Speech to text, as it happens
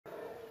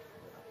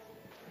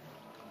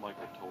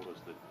Michael told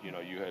us that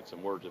you had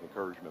some words of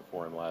encouragement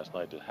for him last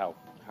night.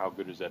 How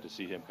good is that to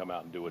see him come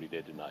out and do what he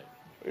did tonight?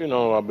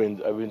 I've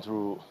been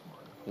through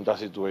that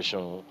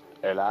situation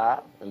a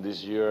lot, and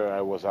this year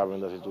I was having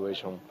that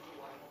situation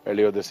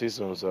earlier the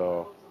season,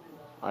 so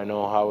I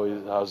know how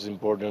it's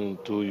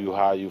important to you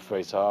how you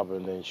face up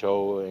and then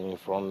show and in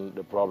front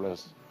the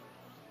problems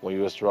when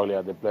you're struggling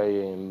at the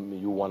play and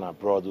you wanna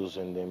produce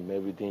and then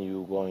everything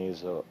you going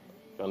is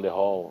on the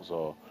hole.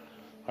 So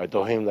I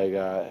told him like,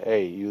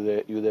 hey,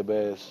 you the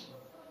best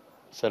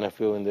center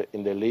field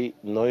in the league,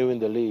 not even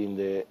the league, in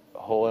the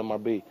whole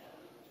MRB.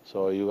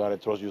 So you gotta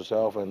trust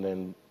yourself, and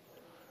then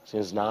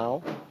since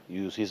now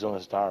you season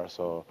start.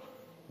 So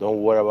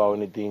don't worry about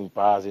anything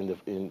past in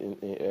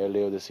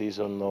earlier the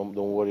season. No,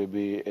 don't worry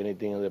be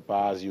anything in the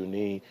past you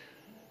need.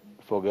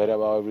 Forget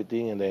about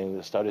everything and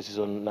then start the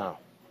season now.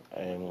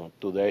 And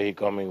today he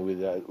coming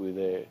with a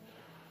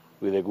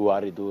good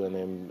attitude,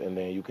 and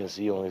then you can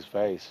see on his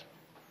face.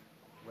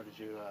 What did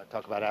you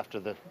talk about after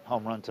the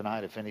home run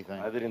tonight, if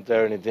anything? I didn't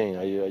tell anything.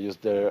 I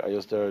just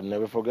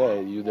never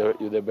forget. You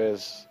the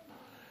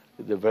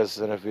best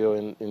center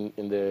field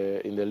in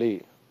the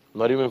league.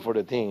 Not even for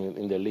the team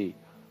in the league.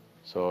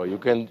 So you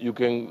can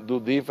do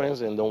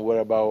defense and don't worry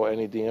about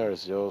anything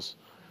else. Just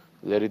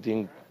let it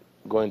in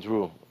going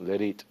through.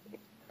 Let it.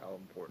 How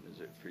important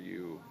is it for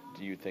you?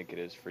 Do you think it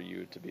is for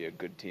you to be a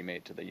good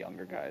teammate to the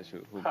younger guys who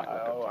I, might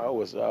look up to I you?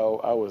 was I,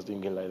 I was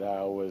thinking like that.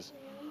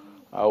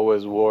 I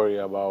always worry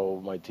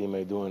about my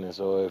teammate doing it.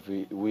 So if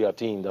we a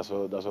team, that's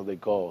what they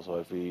call. So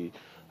if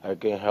I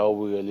can help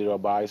with a little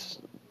advice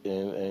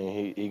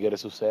and he get a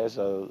success,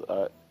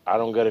 I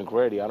don't get him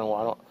credit. I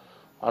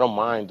don't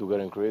mind to get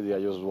him credit. I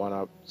just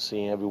wanna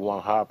see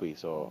everyone happy.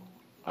 So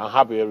I'm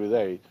happy every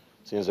day.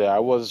 Since I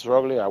was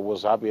struggling, I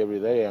was happy every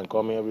day and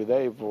coming every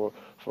day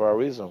for a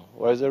reason.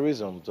 What is the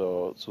reason?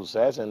 To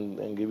success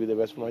and give you the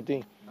best for my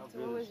team. So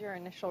what was your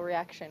initial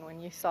reaction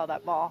when you saw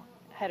that ball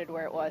headed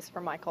where it was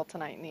for Michael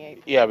tonight in the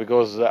eighth? Yeah,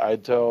 because I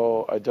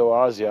tell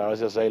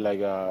Asia say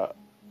like I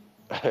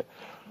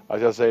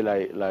just say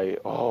like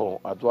oh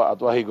I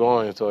thought he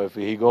going, so if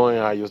he going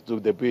I just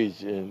took the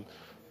pitch and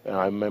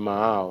I made my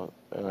out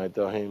and I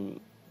tell him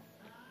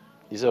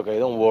it's okay,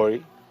 don't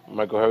worry,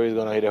 Michael Harry is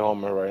gonna hit a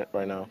homer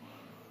right now.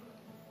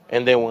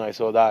 And then when I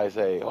saw that I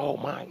say oh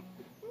my,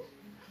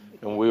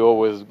 and we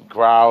always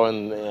crowd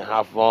and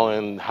have fun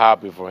and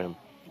happy for him.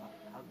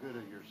 How good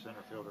are your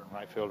center fielder and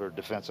right fielder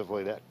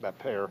defensively, that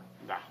pair?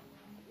 Nah,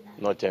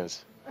 no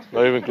chance,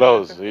 not even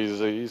close.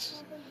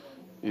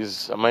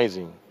 He's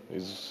amazing.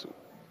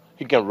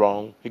 He can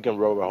run, he can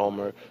roll a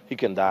homer, he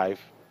can dive.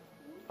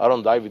 I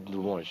don't dive it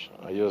too much.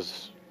 I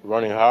just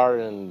running hard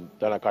and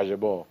then I catch the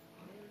ball.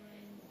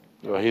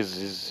 Well,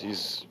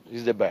 he's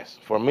the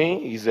best. For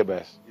me, he's the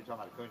best. You're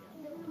talking about Acuna.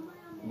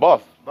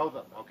 Both. Both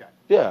of them. Okay.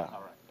 Yeah,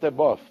 All right. they're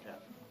both. Yeah.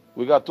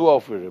 We got two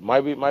outfielders.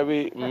 Maybe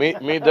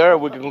me there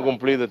we can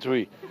complete the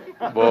three.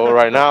 But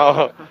right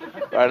now,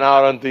 right now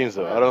I don't think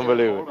so. I don't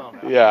believe it. Hold on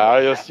now. Yeah,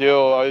 I just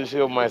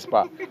chill my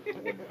spot.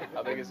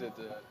 How big is it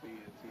to be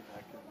a team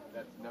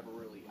that's never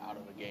really out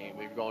of a game?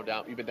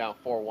 You've been down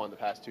 4-1 the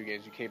past two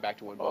games. You came back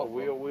to win Oh, both of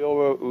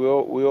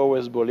we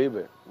always believe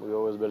it. We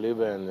always believe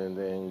it,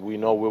 and we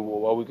know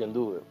what we can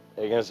do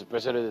against,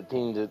 especially the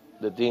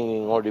team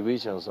in our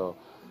division. So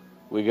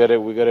we get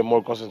it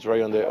more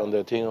concentrate on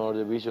the team in our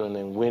division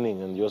and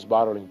winning and just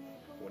battling.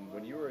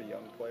 When you were a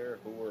young player,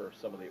 who were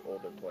some of the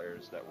older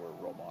players that were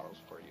role models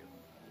for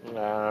you?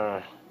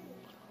 Uh,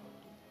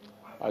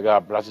 I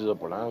got Plácido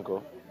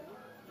Polanco,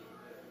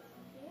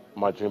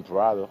 Martin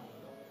Prado,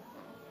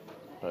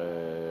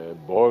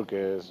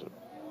 Borges,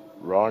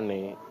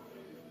 Ronnie.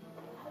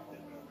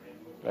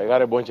 I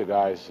got a bunch of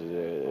guys,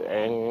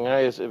 and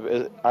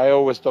I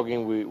always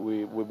talking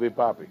with Big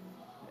Papi.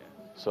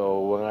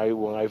 So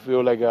when I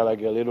feel like a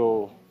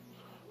little,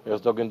 I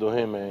was talking to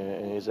him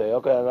and he say,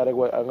 okay, I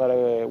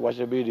gotta watch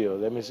the video.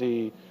 Let me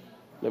see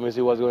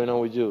what's going on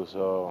with you.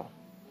 So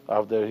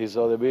after he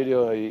saw the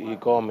video, he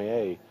called me,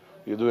 hey,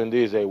 you're doing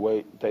this. Hey,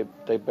 wait,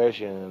 take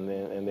patience,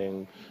 and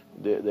then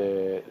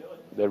the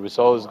the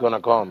result is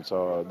gonna come.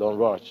 So don't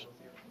rush.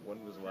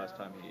 When was the last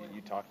time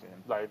you talked to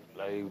him? Like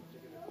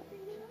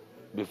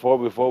before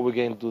we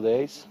get into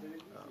days,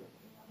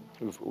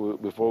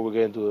 before we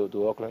get into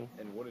Oakland.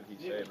 And what did he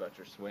say about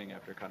your swing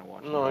after kind of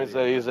watching No, the he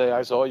video? said,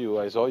 I saw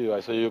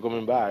you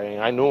coming back,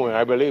 and I knew it,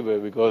 I believe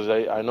it because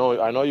I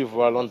know you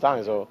for a long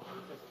time. So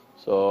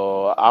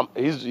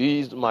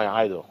he's my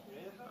idol.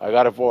 I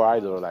got it for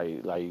idol,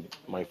 like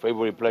my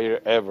favorite player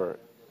ever.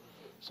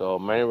 So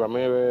Manny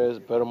Ramirez,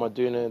 Pedro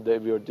Martinez,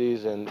 David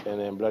Ortiz, and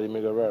then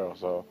Vladimir Guerrero.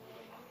 So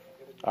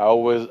I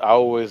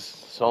always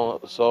saw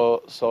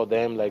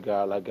them like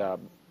a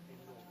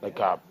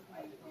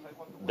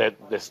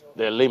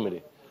the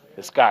limit,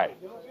 the sky.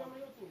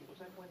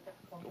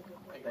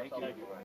 Thank you.